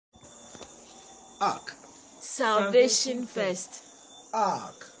Ark. Salvation first.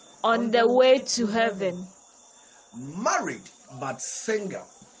 Ark. On the way to heaven. Married but single.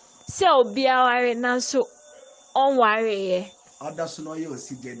 So be our naso on worry. Others know you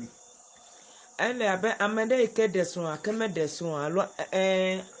see Jenny. And I bet I'm a day kid this one. I come at this one.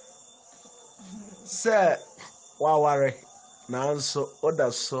 Sir, why worry? Now so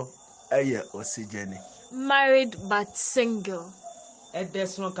others so or see Jenny. Married but single. At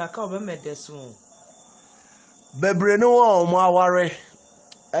this one, Kaka, remember this one. Bebreno ma worry.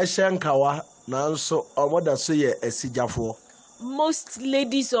 Eshankawa now so omoda so ye esijafo. Most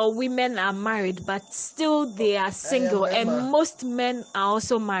ladies or women are married, but still they are single, and most men are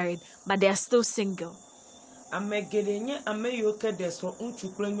also married, but they are still single. I'm a getting a mayoke this one,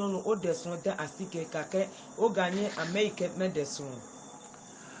 unchuklenyon or this one that I think a cake, or ganye, a make it medicine.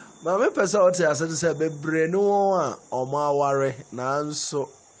 Mamma Pessoa, I said, Bebreno or ma worry now so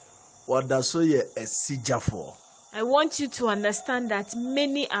what does so ye esijafo. I want you to understand that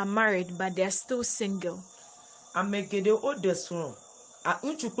many are married, but they are still single. I make it the oldest one. I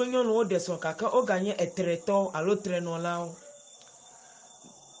want to put on oldest one, Kaka, or ganye a treto, a lotreno lao.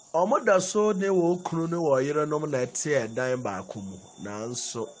 Omoda so ne wo kunu ne wo yere nom na tie dan ba akumu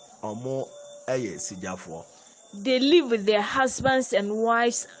nanso omo eye sijafo. They live with their husbands and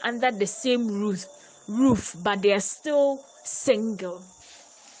wives under the same roof, but they are still single.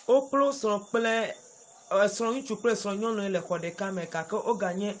 Oplo son play son to play son yon le kode kame Kaka, or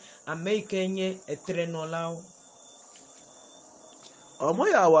ganye a make a treno lao. Omo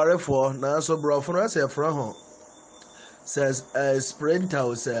ya ware for nanso brofo no se fra ho says a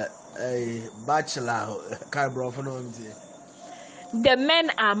sprinter say a bachelor kind brofo no mti. The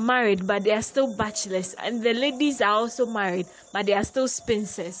men are married, but they are still bachelors, and the ladies are also married, but they are still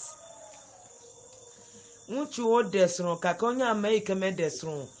spinsters. Won't you old desron, Kakonya make a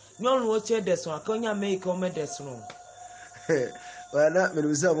medicine? Yon watch a desron, Kakonya make a medicine. Well, that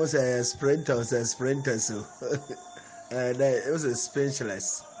means almost a sprinter, so. It was a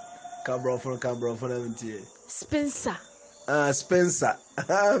speechless. Cambro from MTA. Spencer. Spencer.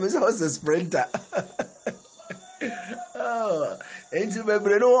 Miss was a sprinter. Oh, ain't you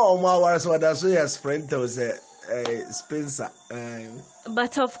remember no more was what I saw a sprinter was a Spencer.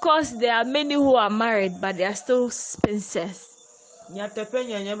 But of course, there are many who are married, but they are still Spencers.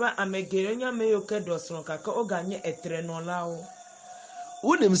 Nyatepenya never a megerenya mayoke dosron kaka oganye etreno lao.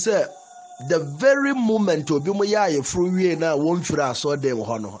 Wouldn't say the very moment obi mo ya ye fru wie na won fira aso dem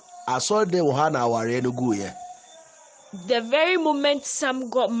ho no aso dem ho na aware no guye. The very moment some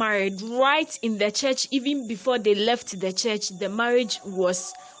got married, right in the church, even before they left the church, the marriage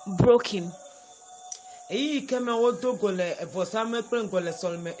was broken. Eyi keme wo dogole evosame prengole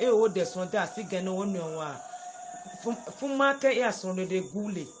solme e wo desonte asigene wonu wa. Fumake ya sonde de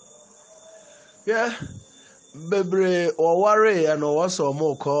gule. Yeah. Bebre or worry and was or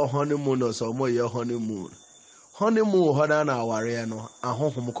more call honeymoon or so more your honeymoon. Honeymoon hona na worry no a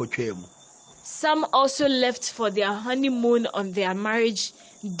home coachemu. Some also left for their honeymoon on their marriage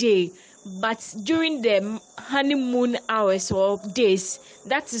day, but during the honeymoon hours or days,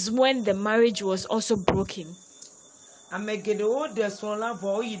 that is when the marriage was also broken. I make it all the solar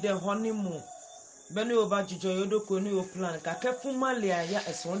boy the honeymoon. Benny over Joyodo Kuni plan, Kakefuma ya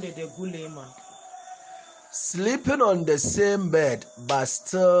as one day the gulema. Sleeping on the same bed, but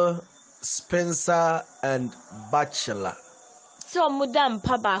still Spencer and Bachelor. So, Madame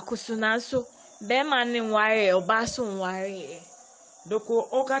Papa Kusunaso, Beman worry or Basun worry. Doko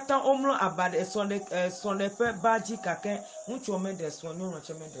Okata Omro about a Sunday Baji Kake, Mucho Mendes, one no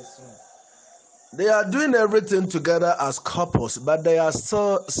tremendous one. They are doing everything together as couples, but they are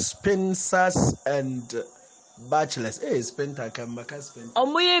still Spencers and Bachelors. Hey, Spencer can make us spend.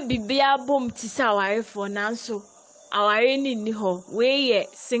 Omoye bibia bom tisa ware for nanso. Aware ni ho. We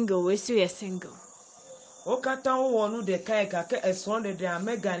single, we so single. Okata wonu de kai kake esonde de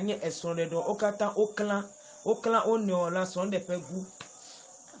amega nye esonde do okata okla oni ola sonde pegu.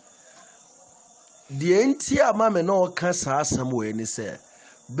 The entire mama no can say somewhere ni say.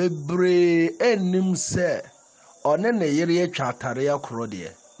 Bebre enim say one ne yere atwa atare akoro de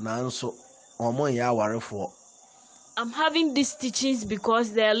nanso omo ya warefo. I'm having these teachings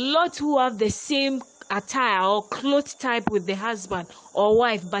because there are a lot who have the same attire or cloth type with the husband or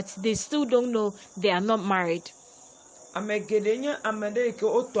wife, but they still don't know they are not married. Amegedenya amedeke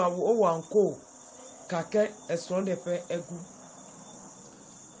oto awu owanko kake esonde pe egu.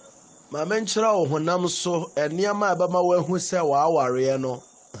 Ma menchira wo honam so eniama abama wahu se wa aware no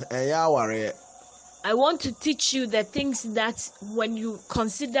eya aware. I want to teach you the things that when you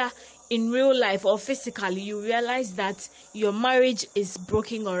consider in real life or physically, you realize that your marriage is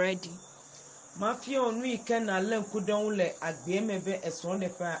broken already. mafia onu ike na lenku don le agbe mebe esron de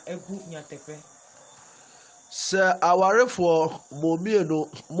fa egu nyatefe sɛ awarefo momienu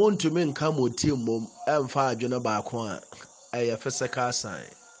montumi nka mo team mom ɛmfa adwene baako a ɛyɛ physical sign.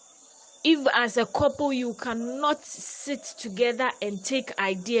 If as a couple you cannot sit together and take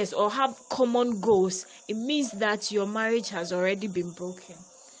ideas or have common goals, it means that your marriage has already been broken.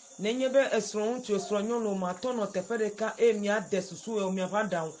 nenyebe esron tu esron nyolo ma tono tefe de ka emi adesusu e omi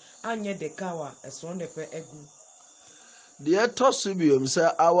afadan anye de ka wa esron de fe egu deɛ ɛtɔ so biom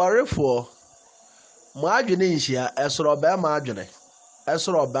sɛ awarefoɔ mo adwene nhyia ɛsoro ɔbɛrima adwene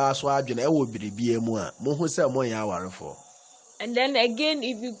ɛsoro ɔbaa so adwene ɛwɔ biribie mu a mohu sɛ moyɛ awarefoɔ. And then again,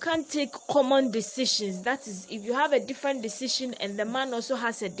 if you can't take common decisions, that is, if you have a different decision and the man also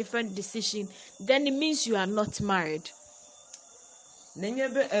has a different decision, then it means you are not married.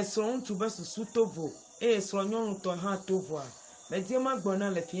 nenyebe esron tu besusu tovo e esron nyolo to ha tovo a mediema gbona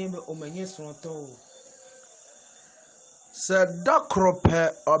le fiembe omenye esron to o sɛ da koro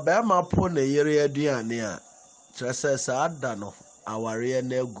pɛ ɔbɛrima po ne yere aduane a kyerɛ sɛ saa da no awareɛ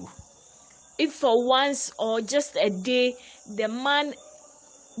no agu. If for once or just a day the man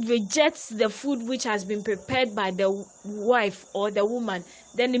rejects the food which has been prepared by the wife or the woman,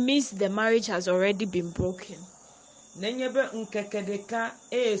 then it means the marriage has already been broken. nenyebe nkekedeka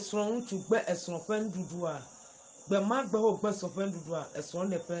e esron tu gbe esron fe ndudu a gbe ma gbe ho gbe esron fe ndudu a esron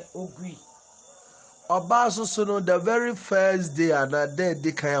de fe ogui ɔbaa soso no the very first day ana da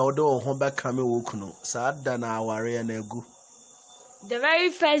di kan a wɔde wɔn ho bɛkame wɔ kunu saa da na awareɛ no agu. The very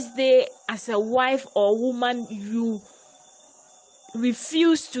first day as a wife or woman you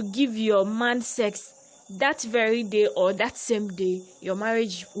refuse to give your man sex, that very day or that same day your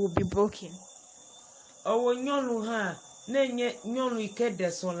marriage will be broken. owo nyonu ha nenye nyonu ike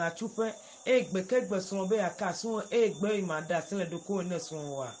deson la chupe e gbe kegbe son be aka son e gbe imada sele do ko ne son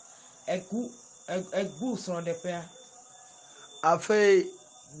wa egu son de pe afei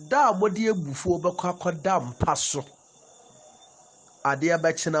da a mode ebufuo bɛkɔ akɔda mpa so adeɛ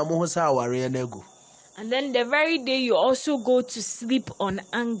bɛkyena mo ho sɛ awareɛ no agu. And then the very day you also go to sleep on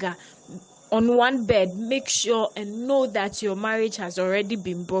anger on one bed, make sure and know that your marriage has already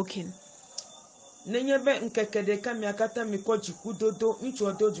been broken. nenyebe nkekedeka mi akata mi ko jiku dodo nchu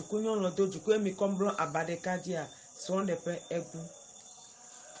odo jiku nyonu odo jiku emi kombro abadeka dia son de pe egu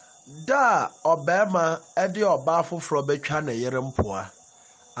da a ɔbɛrima ɛde ɔbaa foforɔ bɛtwa ne yere mpoa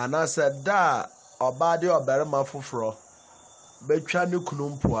anaasɛ da a ɔbaa de ɔbɛrima foforɔ bɛtwa ne kunu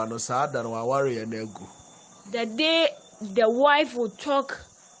mpoa no saa da no awareɛ no agu. The day the wife will talk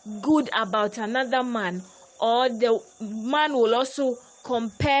good about another man, or the man will also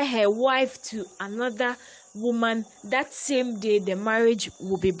compare her wife to another woman, that same day the marriage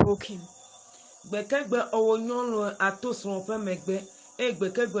will be broken. gbekegbe owo nyonu ato son fe megbe e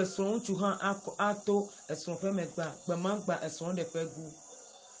gbekegbe son tu han ato esron fe megba gbe mangba esron de fe gu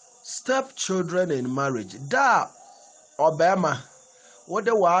Step children in marriage da a ɔbɛrima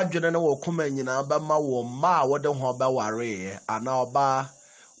wode w'adwene no wɔ koma nyinaa bɛma wɔ mma a wode ho bɛwareeɛ anaa ɔbaa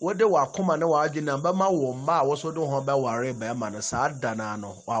wode w'akoma ne w'adwene bɛma wɔ mma a wɔso de ho bɛware bɛrima no saa da no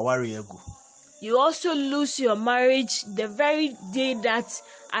ano w'aware agu. You also lose your marriage the very day that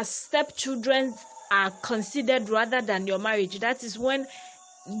as stepchildren are considered rather than your marriage. That is when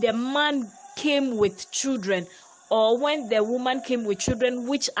the man came with children, or when the woman came with children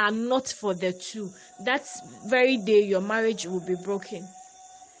which are not for the two. That very day your marriage will be broken.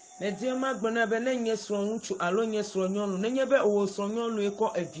 mediema gbona be nenye sron uchu alo nye sron nyonu nenyebe owo sron nyonu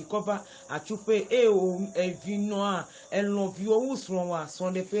eko evi cover achupe e o evi no a enlovi owu sron wa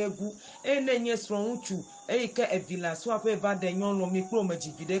sron de fe egu e nenye sron uchu e ke evi la so ape va de nyonu mi pro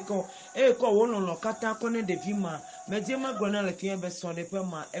majibide ko e ko wo no kata ko ne de vi ma mediema gbona le fie be sron de pe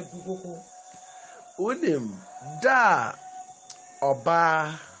ma egu koko Unim da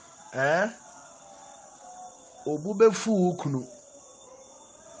ɔbaa obu bɛfu kunu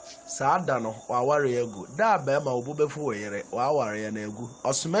saa da no w'aware agu. Da bɛrima obu bɛfu wɔ yere w'aware no agu.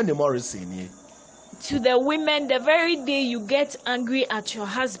 Ɔsomani Morrison nie. To the women, the very day you get angry at your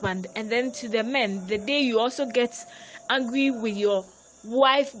husband, and then to the men, the day you also get angry with your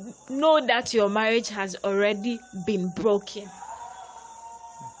wife, know that your marriage has already been broken.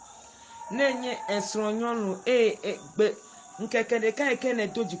 nenye esron nyonu gbe nkekede kan ke ne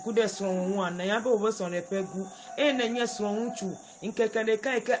to jiku de sron hu na ya be wo so le pegu nenye sron uchu nkekede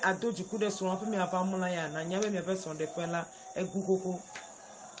kan ke ado jiku de sron fa mi afa mula ya na nya be me be so de pela egu koko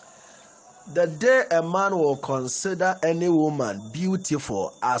The day a man will consider any woman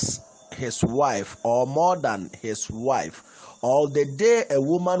beautiful as his wife or more than his wife, or the day a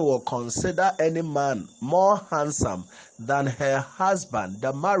woman will consider any man more handsome than her husband,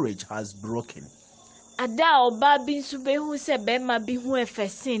 the marriage has broken. Ada oba bi nso behu se bema bi hu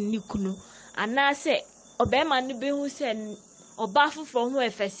efesin ni kunu anase obema no behu se oba fofo hu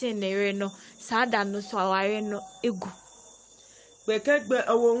efesin ne re no sada no so aware no egu. Bekegbe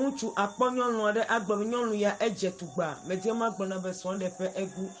ewo ŋutsu akpɔnyɔnu aɖe agbɔ nyɔnu ya edze tugba mediama gbɔna be srɔ̃ ɖe ƒe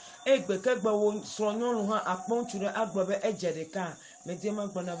egu eye gbekegbe wo srɔ̃nyɔnu hã akpɔ ŋutsu ɖe agbɔ be edze ɖeka mediama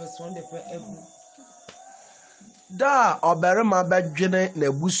gbɔna be srɔ̃ ɖe ƒe egu. Da ɔbarima bɛdwene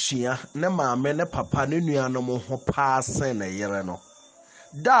n'abusua ne maame ne papa ne nuanom ho paa sen ne yere no.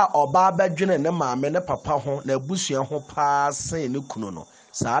 Da ɔbaa bɛdwene ne maame ne papa ho n'abusua ho paa sen ne kunu no.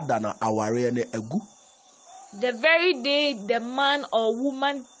 Saa da no awareɛ ne agu. The very day the man or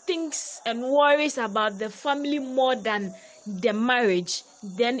woman thinks and worries about the family more than the marriage,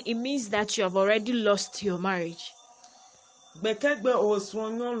 then it means that you have already lost your marriage. Gbekegbe o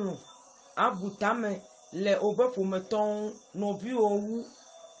srɔ̃nyɔnu abutame le wobe ƒometɔwo nɔviwo wu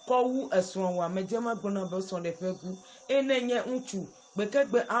kɔwu esrɔ̃wa mediama gbɔna be srɔ̃ ɖe ƒe egu eye ne nye ŋutsu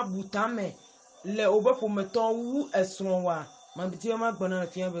gbekegbe abutame le wobe ƒometɔwo wu esrɔ̃wa mediama gbɔna le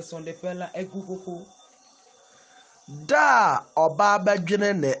fia be srɔ̃ ɖe ƒe la egu koko. Da ɔbaa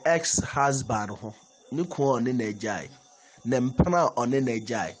bɛdwene ne ex-husband ho ne kunu ɔne n'agyae ne mpena ɔne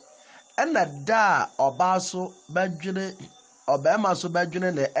n'agyae ɛna da ɔbaa so bɛdwene ɔbarima so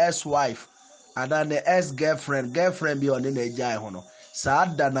bɛdwene ne ex-wife anaa ne ex-girlfriend bi ɔne n'agyae ho no saa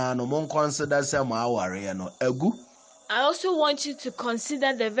da na no mo consider sɛ mo awareɛ no agu. I also want you to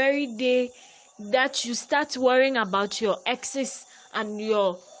consider the very day that you start worrying about your exes and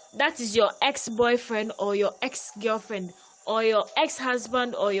that is your ex-boyfriend or your ex-girlfriend or your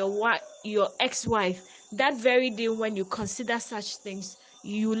ex-husband or your ex-wife. That very day when you consider such things,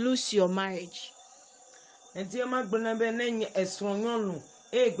 you lose your marriage. Mediama gbɔna be ne nye esrɔ̃nyɔnu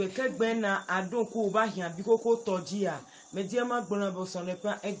eye gbekegbe na adonko ba hia bi koko tɔdzia mediama gbɔna be srɔ̃ ɖe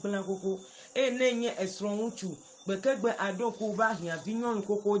ƒe egblẽ koko eye ne nye esrɔ̃ŋutsu gbekegbe adonko ba hia bi nyɔnu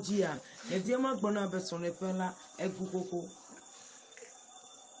koko dzia mediama gbɔna be srɔ̃ ɖe ƒe la egu koko.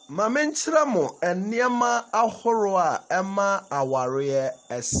 Mame nkyerɛ mo nneɛma ahorow a ɛma awareɛ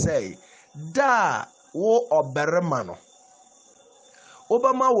ɛsɛe da wo ɔbarima no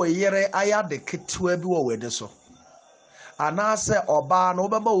wobɛma wo yere ayɛ ade ketewa bi wɔ w'ani so anaasɛ ɔbaa no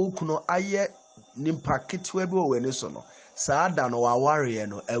wobɛma wo kunu ayɛ nimpa ketewa bi wɔ w'ani so no saa da no wawareɛ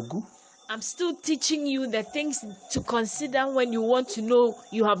no agu. I'm still teaching you the things to consider when you want to know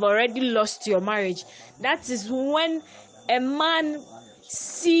you have already lost your marriage. That is when a man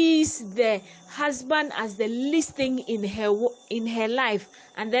sees the husband as the least thing in her life,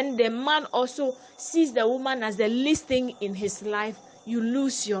 and then the man also sees the woman as the least thing in his life, you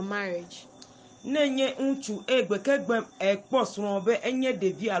lose your marriage. Nenye ŋutsu gbekegbe ekpɔ srɔ̃ be enye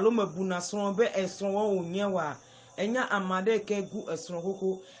ɖevi alo mebuna srɔ̃ be esrɔ̃ wo wònye wa enya ame aɖe ke gu esrɔ̃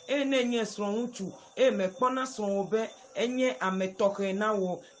koko eye nenye srɔ̃ ŋutsu mekpɔna srɔ̃ be enye ame tɔxɛ na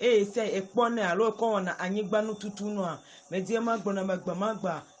wo eye se ekpɔnɛ alo ekɔ wɔna anyigba nututu noa mediama gbɔna me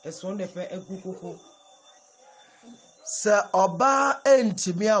gbemagba esrɔ̃ ɖe ƒe egu koko. Sɛ ɔbaa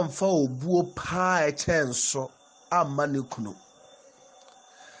ntumi amfa obuo paa ɛkyɛn nso amma ne kunu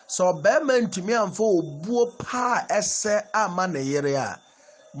sɛ ɔbarima ntumi amfa obuo paa ɛsɛ amma ne yere a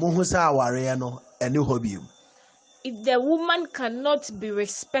mohu sɛ awareɛ no ɛne hɔ bio. If the woman cannot be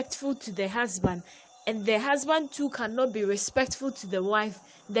respectful to the husband and the husband too cannot be respectful to the wife,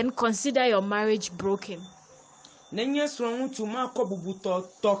 then consider your marriage broken. Nenye srɔ̃ ŋutsu makɔ bubu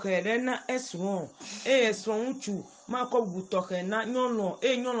tɔxɛ ɖe na esrɔ̃ eye srɔ̃ ŋutsu makɔ bubu tɔxɛ na nyɔnu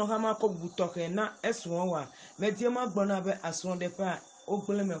eye nyɔnu hã makɔ bubu tɔxɛ na esrɔ̃ wa mediama gbɔna be asrɔ̃ ɖe ƒe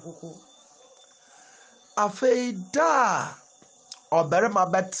wogblẽ me koko. Afei da ɔbarima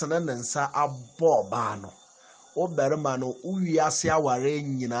bɛtene ne nsa abɔ ɔbaa no ɔbarima no wiase aware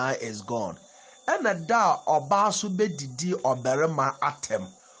nyinaa is gone ɛna da ɔbaa so bɛdidi ɔbarima atem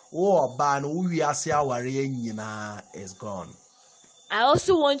ɔbaa no wiase aware nyinaa is gone. I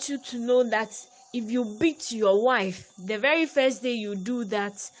also want you to know that if you beat your wife, the very first day you do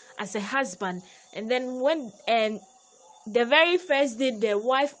that as a husband, and then the very first day the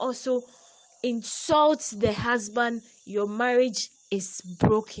wife also insults the husband, your marriage is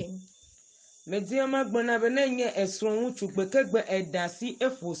broken. Mediama gbɔna be ne nye esrɔ̃ ŋutsu gbekegbe edasi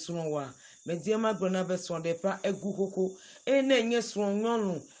efo srɔ̃ wa mediama gbɔna be srɔ̃ ɖe ƒe egu koko eye ne nye srɔ̃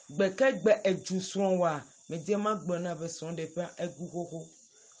nyɔnu gbekegbe edzu srɔ̃ wa mediama gbɔna be srɔ̃ ɖe ƒe egu koko.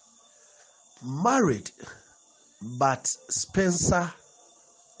 Married but Spencer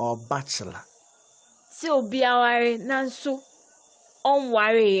or bachelor. Se obi aware nanso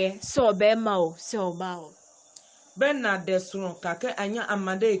onware ye se obema o se oba o. Ben na desron kake anya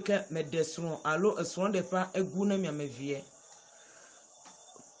amade ke me desron alo esron de pa egu na mia mevie.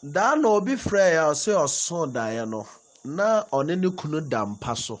 daa na obi frɛ ya ɔsɛ ɔso daeɛ no na ɔne ne kunu da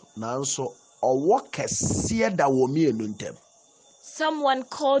mpa so nanso ɔwɔ kɛseɛ da wɔ mmienu ntam. Someone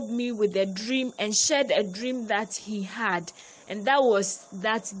called me with a dream and shared a dream that he had, and that was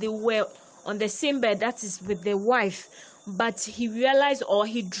that they were on the same bed, that is with the wife, but he realized or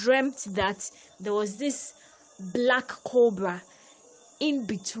he dreamt that there was this black cobra in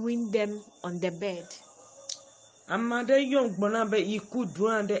between them on the bed. Amade young bona be iku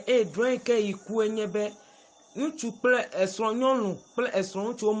dran de dran ke iku enye be ntu ple esron nyonu ple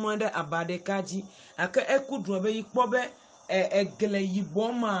esron ntu omo de abade kaji aka eku dran be ikpo be egele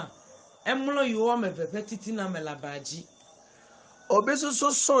yibo ma emlo yo me pepe titi na melabaji. Obi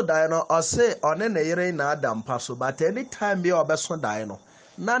soso so daeɛ no ɔse ɔne ne yere na ada mpa so, but anytime bi a ɔbɛso daeɛ no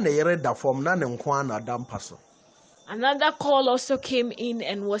na ne yere da fam na ne nko a na ada mpa so. Another call also came in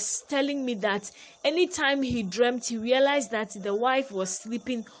and was telling me that anytime he dreamt, he realized that the wife was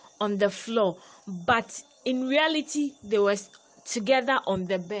sleeping on the floor, but in reality, they were together on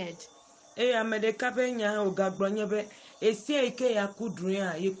the bed. Amede kabe nya o gagbonye be esi ike ya kudru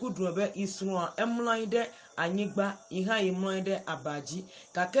a ye kudru be isru a emlo de anyigba iha imlo de abaji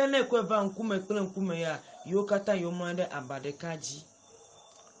kake na ekweva nkume ya yokata yomlo de abade kaji.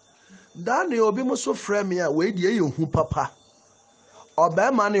 daa na obi mo so frɛ me a wei deɛ yɛ hu papa.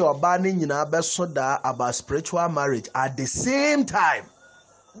 Ɔbɛrima ne ɔbaa ne nyinaa bɛso daa about spiritual marriage at the same time.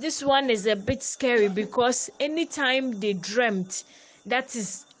 This one is a bit scary because anytime they dreamt, that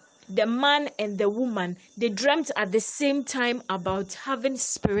is the man and the woman, they dreamt at the same time about having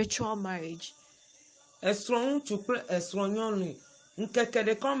spiritual marriage. Esron chupre esron nyonu nkeke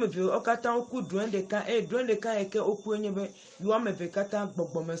de come vi okata oku duende ka eke oku enye be you am be kata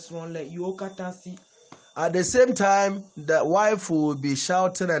gbogbo mesron le you okata si. At the same time, the wife will be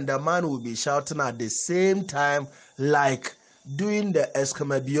shouting and the man will be shouting at the same time, like doing the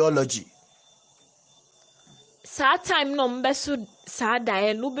eschatology. Saa time no mbeso saa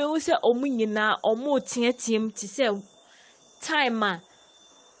dae no be se omu nyina omu tietiem ti se time a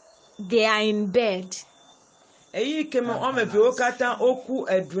they are in bed. Eyi keme ome vi okata oku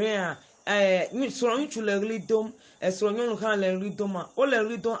edren a so nchu le ridom esron nyonu kan le ridom a o le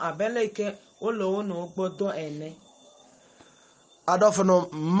ridom abele ke o lo no gbodo ene. Adolfo,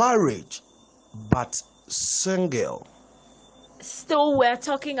 marriage but single. Still we're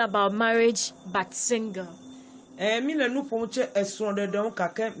talking about marriage but single. Mi le nu ponche esron de don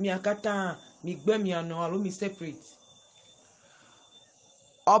kake mi akata mi gbe mi ano alo mi separate.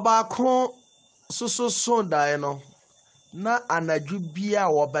 Ọbaako soso dae no na anadwo bia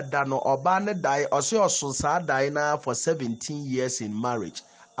wobɛda no ɔbaa ne dae ɔse ɔso saa dae na for 17 years in marriage.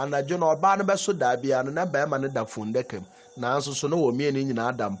 Anadwo no ɔbaa no bɛso dae bia no na bɛrima ne da fundekam nanso so no wɔ mienu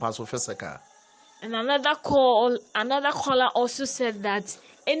nyinaa da mpa so physical. And another caller also said that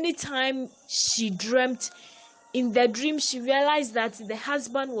anytime she dreamt, in the dream she realized that the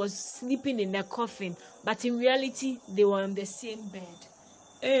husband was sleeping in a coffin, but in reality they were on the same bed.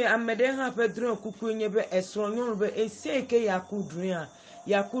 Amede ha pedro kuku nyebe esron nyonu be eseke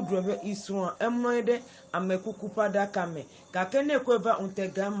yakudru be isron emnoide amekuku pada kame kakene kweva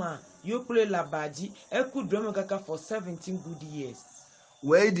untegama yokule labaji ekudru me kaka for 17 good years.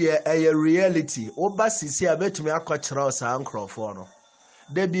 Wei deɛ ɛyɛ reality woba sisi a betumi akɔkyerɛ saa nkrɔfoɔ no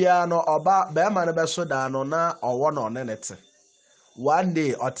de bia no ɔba bɛrima no bɛso daa no na ɔwɔ no ɔne ne te one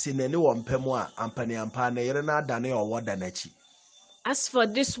day ɔte n'ani wɔ mpɛmu a ampaniampa ne yere na adane ɔwɔ da n'akyi. As for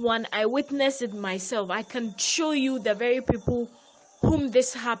this one, I witnessed it myself. I can show you the very people whom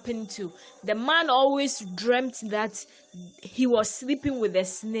this happened to. The man always dreamt that he was sleeping with a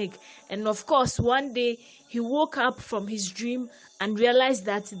snake, and of course one day he woke up from his dream and realized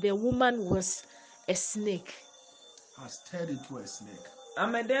that the woman was a snake. Has turned into a snake.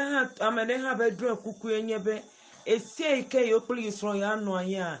 Amede ha bedro kuku enyebe esi ike yokuli isron ya no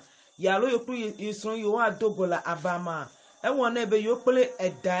anya yalo yokuli isron yo adogola abama ewon ebe yokule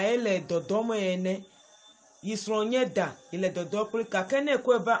edaele dodomo ene isronye da ile dodopuli kakene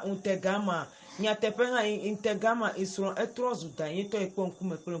kweba untegama nyatepe ha integama isron etrozu da yito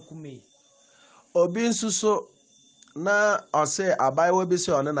ekponkume. Obi nsuso na ɔse abaiwa bi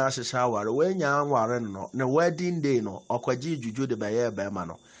se ɔne na ahyehyɛ aware wenya aware no ne wedding day no ɔkwaji juju de bɛyɛ bɛrima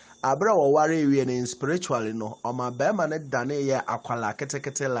no abere wɔware ewie ne spiritually no ɔma bɛrima ne dane yɛ akwala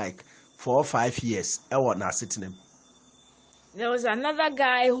ketekete like 4 or 5 years ɛwɔ na sitinem. There was another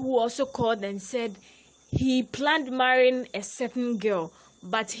guy who also called and said he planned marrying a certain girl,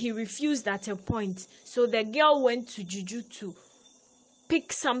 but he refused at a point. So the girl went to Juju to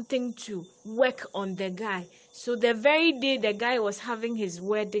pick something to work on the guy. So the very day the guy was having his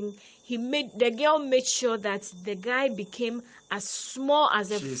wedding, the girl made sure that the guy became as small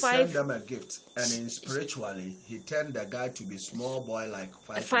as she sent them a gift, and in spiritually he turned the guy to be small boy like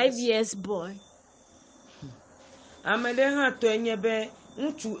 5 years boy. Amede ha to enyebe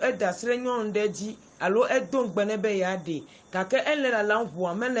ntu edasre nyon deji alo edon gbenebe ya de kake elera lanvu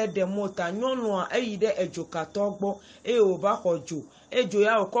amele de mota nyonu a eyide ejoka togbo o ba hojo ejo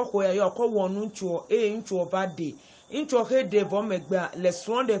ya okoko ya okowonu ntu ntu oba de ntu he de bo megba le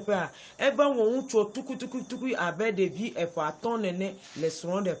son de pe eba won ntu tukutukutuku abe de bi efa ton nene le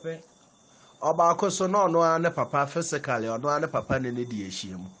son de pe oba akoso no no ane papa physically no ane papa ne ne di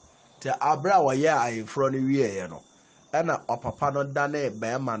ehiem te abra wo ye ayefro no wie ye no ena opapa no dane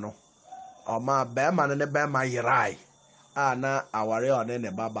bema no oma bema no ne bema yirai ana aware one ne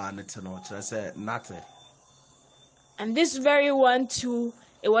baba ne te no kire say nothing. And this very one too,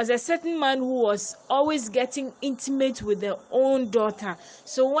 it was a certain man who was always getting intimate with their own daughter.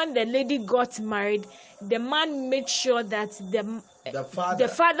 So when the lady got married, the man made sure that the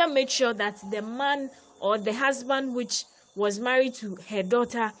father made sure that the man or the husband which was married to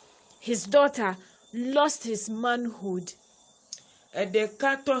his daughter lost his manhood. De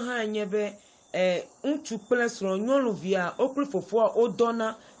kato ha nyebe untu plesro nyonu via okri fofo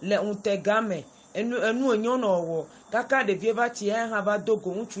odona le untegame enu onyono wo kaka de vie ba ti ha ba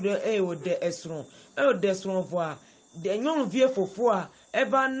dogo untu re ode esron voa de nyonu vie fofo a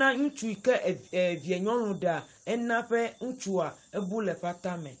eba na untu ike vie nyonu da enape untu a ebule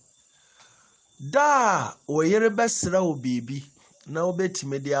fatame da wo yere besra wo bibi na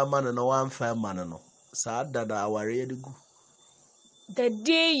obetime di amane no wanfa amane no sa dada aware yedigu. The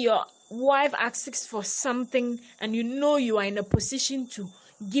day your wife asks for something and you know you are in a position to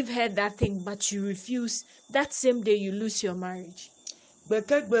give her that thing but you refuse, that same day you lose your marriage.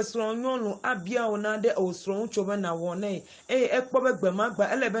 Bekegbe nyonu abia ona de osron chobe na wone ekpo begbe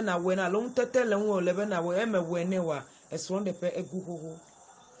magba elebe na we na lo tetele won lebe na we emewe ne wa esron de pe egugugu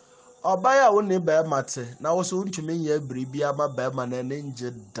Obaya wo ne be mate na wo so ntumi ye bribi ama be ma na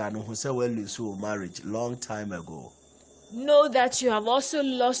nje dan ho se we lose your marriage long time ago. Know that you have also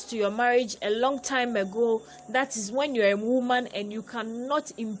lost your marriage a long time ago. That is when you're a woman and you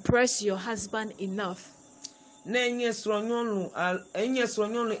cannot impress your husband enough. Nenye sronyonu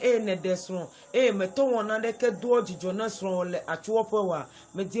ne desron meto wona de ke do jijo na sron le atwopo wa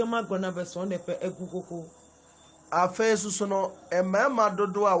mediema gbona be son de pe egukoko Afa susu no emema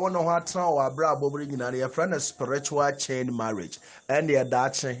dodo a wona ho atra wa abra abobri nyina ye friend spiritual chain marriage and ye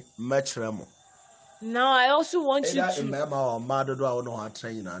dache mechremo. Now I also want you to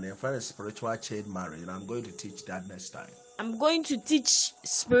spiritual chain marriage, and I'm going to teach that next time. I'm going to teach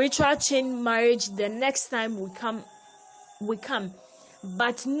spiritual chain marriage the next time we come.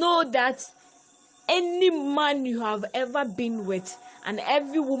 But know that any man you have ever been with and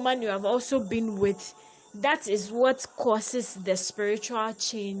every woman you have also been with, that is what causes the spiritual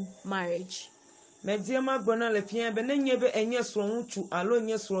chain marriage. Mediema gbona le fien be nenye be enye so untu alo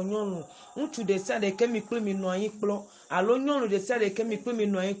nye so nyonu untu de sa de kemi klumi no ayin kplo alo nyonu de sa de kemi klumi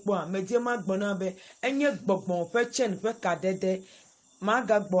no ayin kpo a mediema gbona be enye gbogbon fe chen fe kadede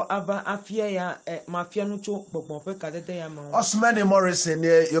magagbo ava afie ya mafia no cho gbogbon fe kadede ya ma Osmani Morrison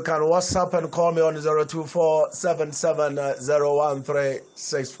here. You can WhatsApp and call me on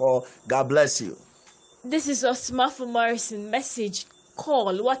 024770134. God bless you. This is Osmafo Morrison. Message,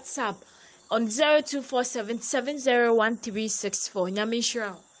 call, WhatsApp on 0247701364.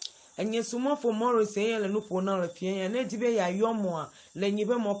 Nyamishra. Enye suma for Morris le no pona le fien ya na dibe ya yomo a le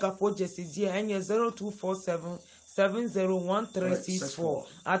nyibe mo ka po jesi enye 0247701364.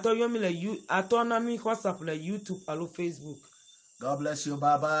 Ato yomi le ato na mi WhatsApp le YouTube alo Facebook. God bless you.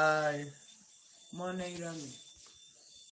 Bye bye. Mona irami.